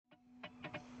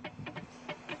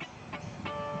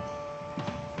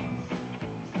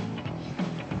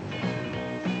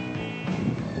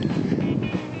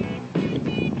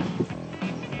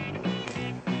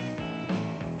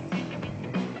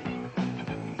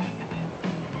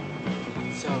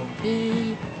So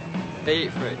be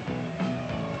free.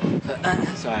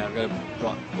 Sorry, I'm going to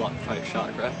block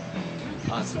Photoshop,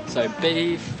 right? So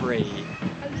be free.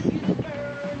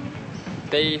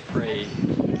 Be free.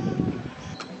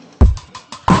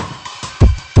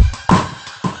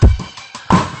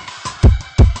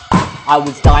 I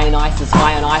was Dionysus,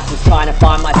 high on ISIS, trying to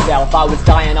find myself. I was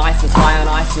Dionysus, high on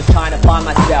ISIS, trying to find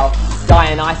myself.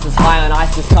 Dionysus, high on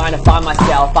ISIS, trying to find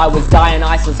myself. I was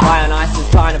Dionysus, high on ISIS,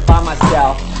 trying to find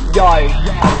myself. Yo,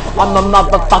 I'm a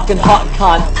motherfucking hot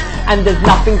cunt, and there's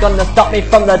nothing gonna stop me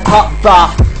from the top,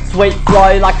 bruh. Sweet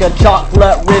flow like a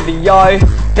chocolate river, yo.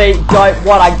 Beat dope,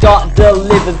 what I got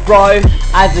delivers, bro.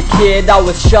 As a kid I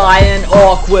was shy and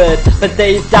awkward, but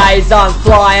these days I'm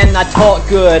flying, I talk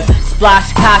good.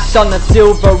 Splash cash on the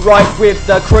silver rope with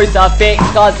the crucifix,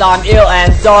 cause I'm ill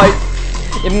and dope.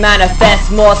 It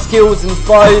manifests more skills and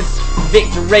flows.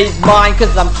 Victory's mine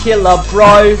cause I'm killer,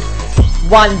 bro.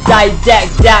 One day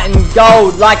decked out in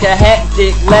gold, like a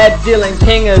hectic lead dealing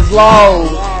pingers low.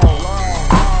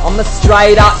 I'm a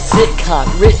straight up sick cunt,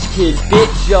 rich kid,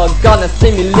 bitch, you're gonna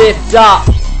see me lift up.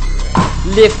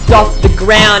 Lift off the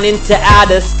ground into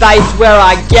outer space where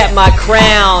I get my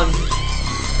crown.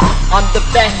 I'm the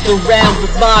best around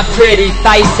with my pretty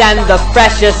face and the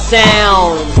freshest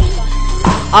sound.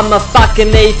 I'm a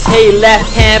fucking ET,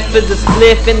 left hand for the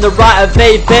spliff in the right of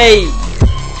VB.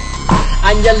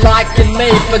 And you're liking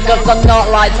me because I'm not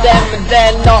like them and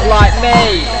they're not like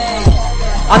me.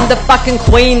 I'm the fucking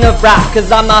queen of rap,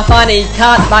 cause I'm a funny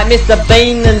cunt like Mr.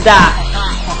 Bean and that.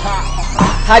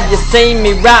 Have you seen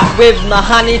me rap with my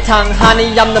honey tongue,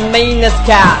 honey? I'm the meanest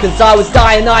cat. Cause I was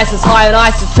Dionysus, high on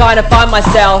ISIS, trying to find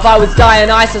myself. I was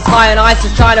Dionysus, high on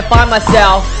ISIS, trying to find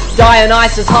myself.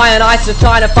 Dionysus, high on ISIS,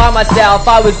 trying to find myself.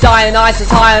 I was Dionysus,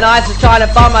 high on ISIS, trying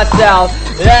to find myself.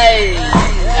 Hey,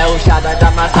 El Shaddai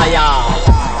Damasaya,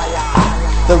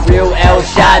 the real El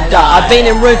Shaddai. I've been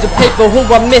in rooms with people who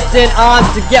are missing arms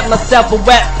to get myself a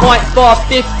wet point for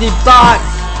 50 bucks.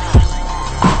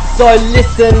 So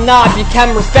listen up, you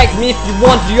can respect me if you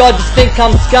want to, I just think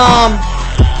I'm scum.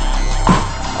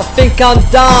 I think I'm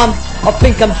dumb, I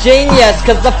think I'm genius,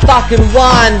 cause I fucking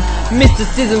won.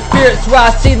 Mysticism spirits where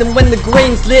I see them when the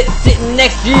green's lit, sitting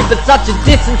next to you but such a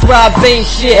distance where I've been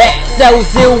shit. Cells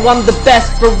ill, I'm the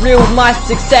best for real, my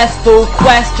successful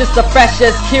quest, just the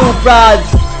freshest kill, bruds.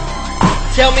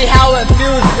 Tell me how it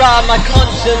feels, bruh, my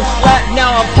conscience slept,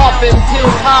 now I'm popping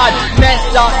pills hard.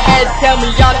 Messed up head, tell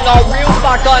me I'm not real,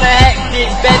 fuck on a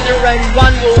hectic bender and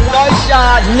one will go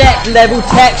shard. Next level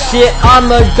tech shit,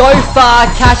 I'ma go far,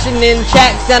 cashing in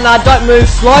checks and I don't move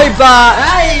slow, but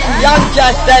hey, I'm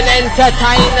just an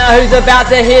entertainer who's about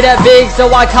to hit it big,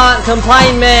 so I can't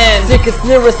complain, man. Sickest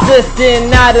lyricist in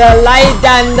Adelaide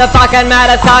and the fucking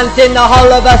maddest cunt in the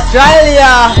whole of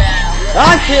Australia.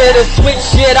 I'm here to switch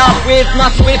shit up with my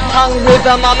swift tongue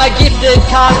rhythm, I'm a gifted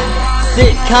cunt.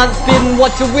 Sick cunt spitting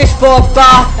what you wish for,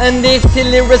 bar, and this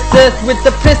lyricist with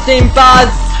the pristine buzz.